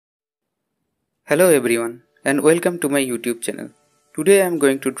Hello everyone and welcome to my YouTube channel. Today I am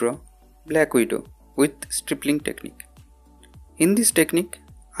going to draw Black Widow with Stippling technique. In this technique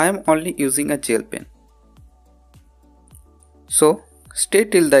I am only using a gel pen. So stay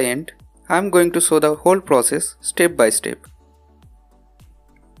till the end. I am going to show the whole process step by step.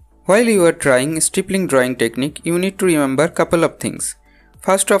 While you are trying Stippling drawing technique, you need to remember couple of things.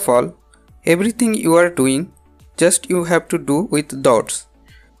 First of all, everything you are doing just you have to do with dots.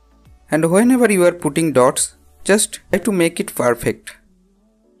 And whenever you are putting dots, just try to make it perfect.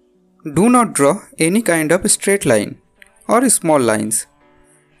 Do not draw any kind of straight line or small lines.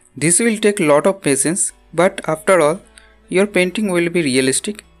 This will take lot of patience, but after all, your painting will be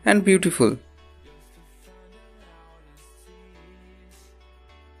realistic and beautiful.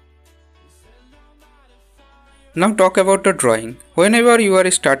 Now talk about the drawing. Whenever you are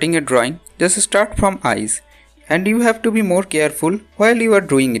starting a drawing, just start from eyes. And you have to be more careful while you are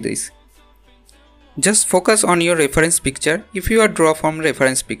doing this. Just focus on your reference picture if you are draw from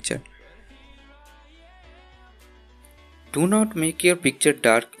reference picture. Do not make your picture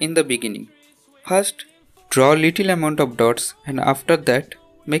dark in the beginning. First, draw little amount of dots and after that,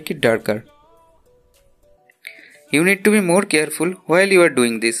 make it darker. You need to be more careful while you are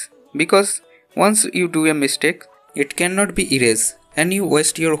doing this because once you do a mistake, it cannot be erased and you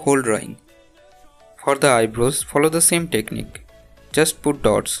waste your whole drawing. For the eyebrows, follow the same technique. Just put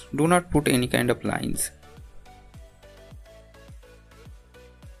dots, do not put any kind of lines.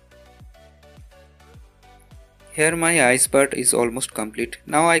 Here my eyes part is almost complete.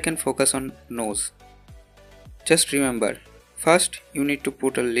 Now I can focus on nose. Just remember, first you need to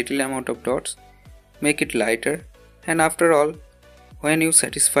put a little amount of dots, make it lighter, and after all, when you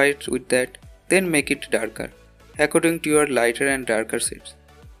satisfied with that, then make it darker, according to your lighter and darker shades.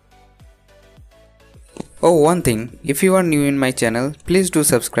 Oh, one thing, if you are new in my channel, please do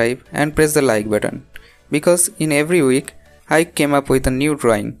subscribe and press the like button because in every week I came up with a new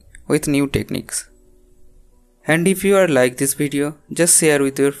drawing with new techniques. And if you are like this video, just share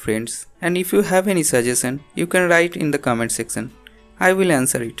with your friends, and if you have any suggestion, you can write in the comment section. I will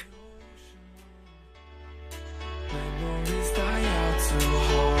answer it.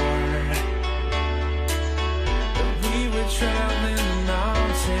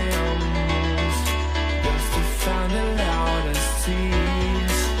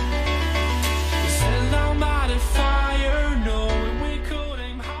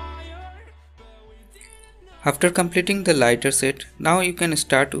 After completing the lighter shade, now you can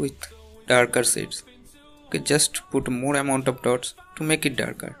start with darker shades. Okay, just put more amount of dots to make it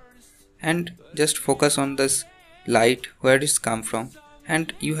darker. And just focus on this light where it's come from.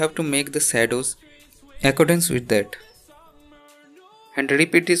 And you have to make the shadows accordance with that. And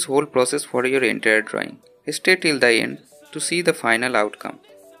repeat this whole process for your entire drawing. Stay till the end to see the final outcome.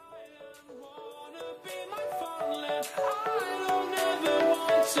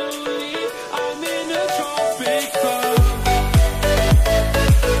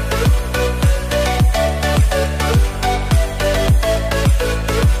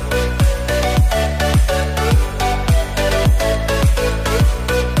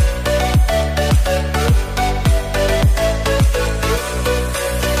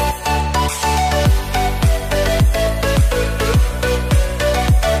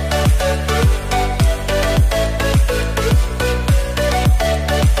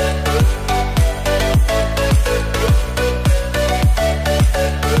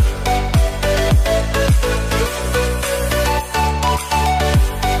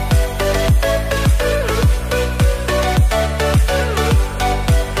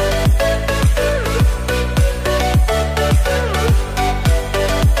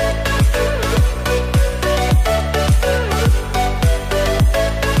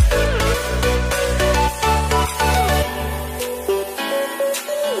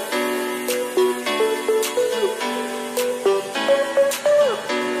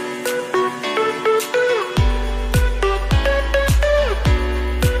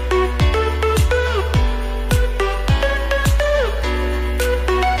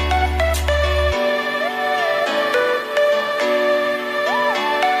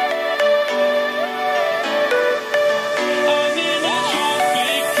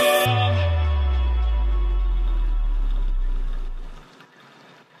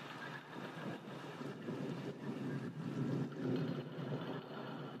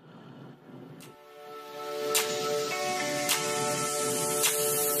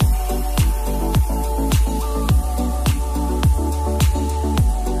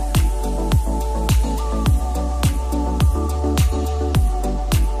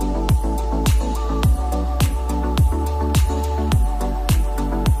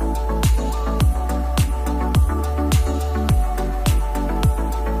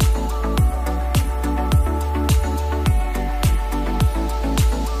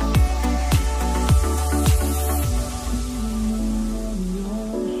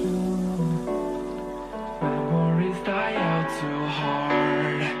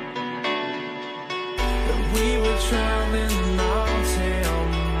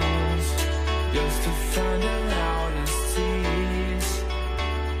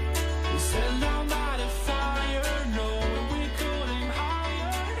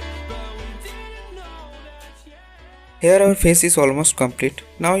 Here our face is almost complete.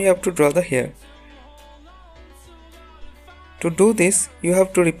 Now you have to draw the hair. To do this, you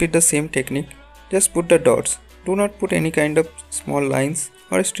have to repeat the same technique. Just put the dots. Do not put any kind of small lines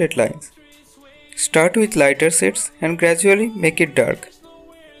or straight lines. Start with lighter shades and gradually make it dark.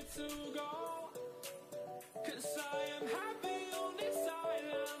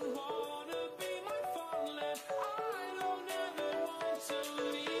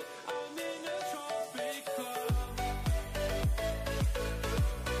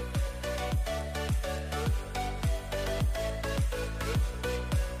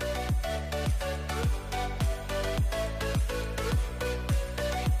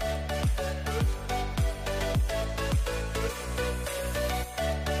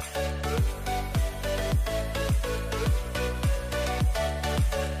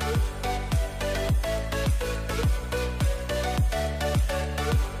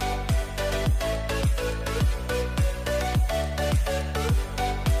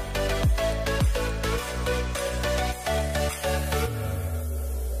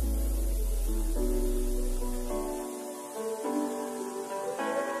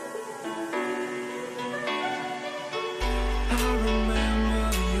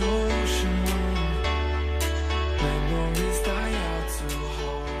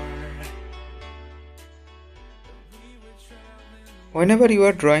 Whenever you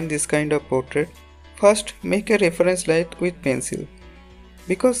are drawing this kind of portrait, first make a reference line with pencil,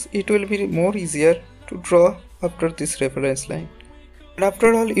 because it will be more easier to draw after this reference line. And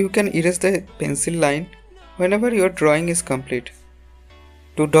after all, you can erase the pencil line whenever your drawing is complete.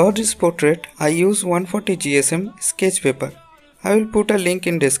 To draw this portrait, I use 140 GSM sketch paper. I will put a link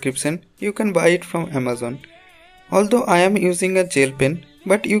in description. You can buy it from Amazon. Although I am using a gel pen,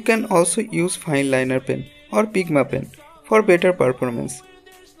 but you can also use fine liner pen or Pigma pen for better performance.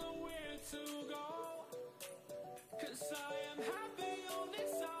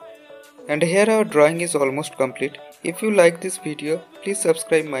 And here our drawing is almost complete. If you like this video, please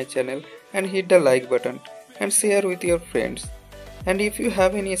subscribe my channel and hit the like button and share with your friends. And if you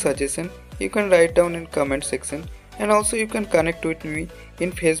have any suggestion, you can write down in comment section, and also you can connect with me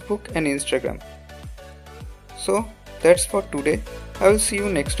in Facebook and Instagram. So that's for today. I will see you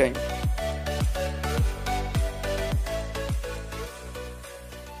next time.